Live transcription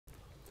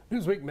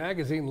Newsweek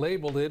magazine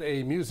labeled it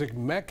a music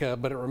mecca,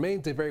 but it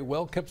remains a very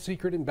well-kept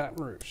secret in Baton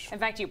Rouge. In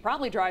fact, you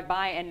probably drive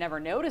by and never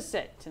notice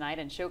it. Tonight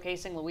in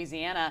Showcasing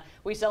Louisiana,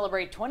 we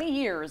celebrate 20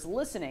 years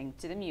listening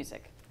to the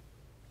music.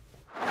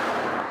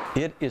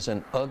 It is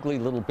an ugly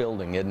little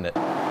building, isn't it?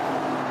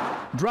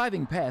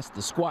 Driving past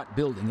the squat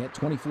building at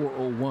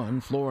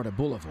 2401 Florida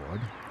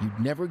Boulevard,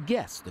 you'd never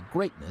guess the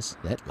greatness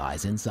that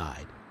lies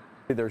inside.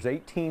 There's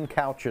 18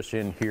 couches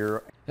in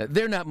here.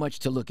 They're not much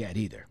to look at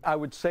either. I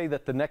would say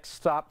that the next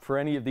stop for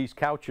any of these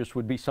couches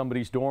would be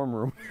somebody's dorm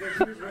room.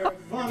 Here's where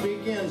fun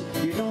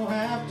begins. You don't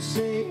have to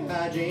say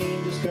hi,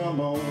 Jane, just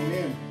come on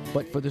in.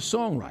 But for the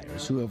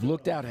songwriters who have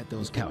looked out at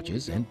those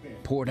couches and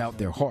poured out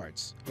their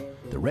hearts,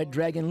 the Red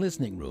Dragon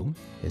Listening Room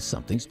is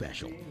something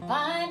special.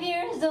 5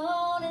 years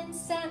old in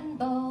satin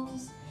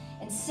bows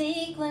and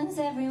sequins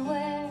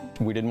everywhere.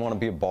 We didn't want to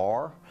be a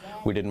bar.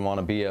 We didn't want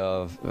to be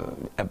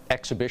an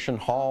exhibition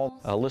hall.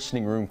 A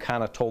listening room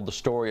kind of told the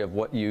story of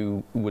what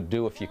you would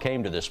do if you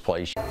came to this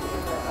place.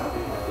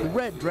 The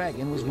Red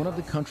Dragon was one of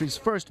the country's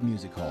first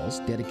music halls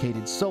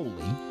dedicated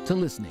solely to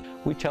listening.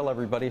 We tell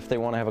everybody if they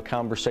want to have a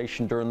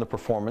conversation during the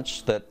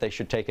performance that they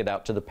should take it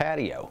out to the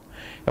patio.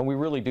 And we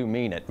really do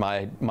mean it.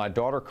 My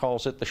daughter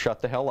calls it the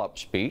shut the hell up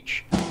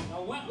speech.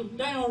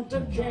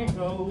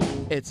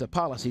 It's a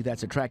policy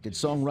that's attracted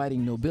songwriting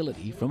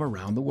nobility from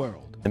around the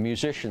world. The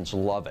musicians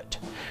love it.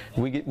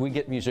 We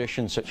get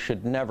musicians that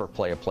should never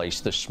play a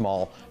place this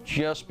small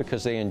just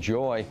because they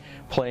enjoy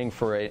playing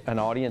for an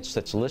audience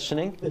that's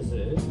listening.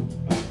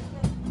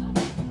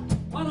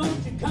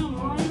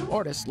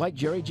 Artists like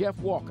Jerry Jeff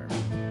Walker,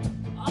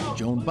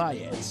 Joan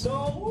Baez,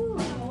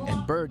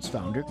 and Bird's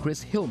founder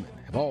Chris Hillman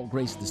have all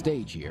graced the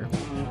stage here.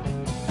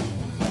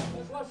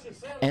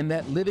 And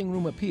that living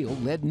room appeal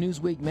led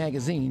Newsweek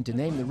magazine to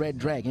name the Red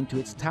Dragon to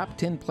its top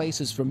 10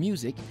 places for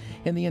music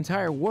in the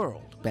entire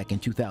world back in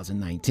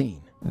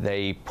 2019.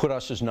 They put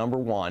us as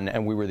 #1,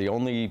 and we were the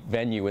only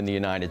venue in the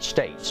United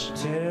States.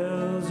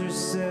 Tells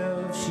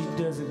herself she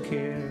doesn't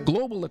care.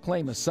 Global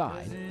acclaim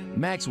aside,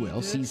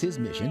 Maxwell sees his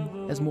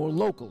mission as more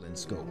local in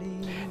scope.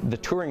 The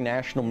touring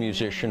national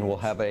musician will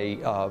have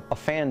a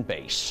fan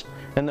base,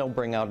 and they'll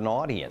bring out an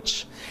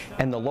audience.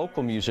 And the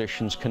local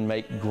musicians can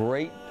make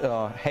great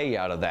hay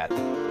out of that.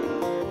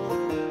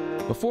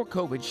 Before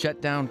COVID shut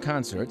down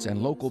concerts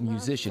and local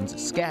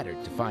musicians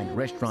scattered to find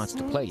restaurants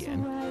to play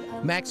in,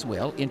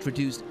 Maxwell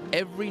introduced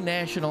every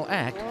national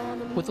act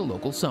with a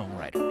local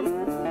songwriter,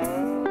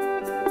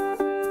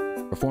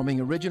 performing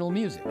original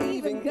music,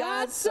 Even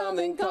got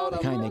something called the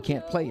kind they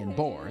can't play in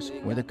bars,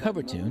 where the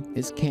cover tune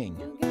is king.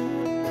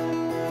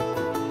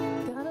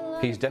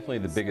 He's definitely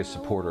the biggest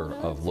supporter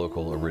of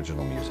local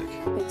original music.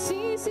 It's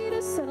easy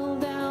to settle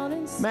down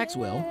and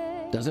Maxwell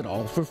does it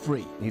all for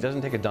free. He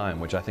doesn't take a dime,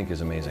 which I think is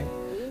amazing.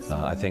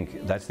 I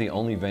think that's the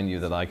only venue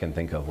that I can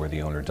think of where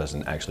the owner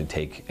doesn't actually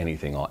take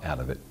anything out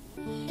of it.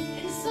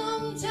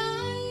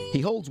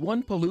 He holds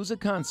one Palooza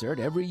concert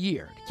every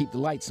year to keep the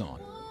lights on.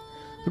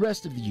 The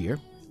rest of the year,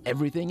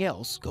 everything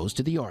else goes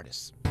to the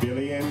artists.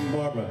 Billy and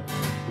Barbara.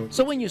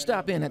 So when you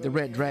stop in at the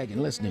Red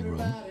Dragon Listening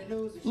Room,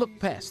 look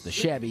past the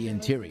shabby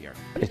interior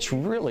It's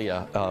really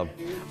a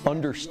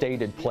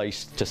understated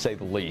place, to say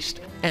the least.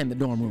 and the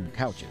dorm room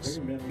couches.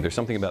 There's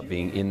something about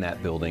being in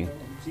that building,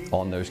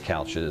 on those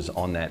couches,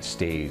 on that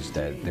stage,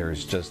 that there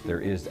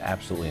is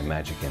absolutely a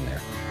magic in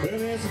there. Well,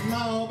 there's some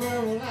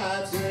Marlboro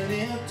lights and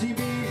empty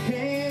beer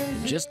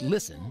cans. Just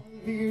listen.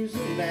 Here's a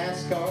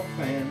NASCAR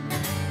fan.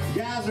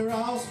 Guys are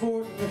all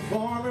sporting the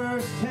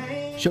farmer's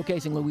tan.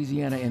 Showcasing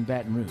Louisiana in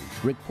Baton Rouge,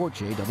 Rick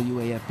Porche,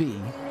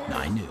 WAFB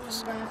 9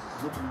 News.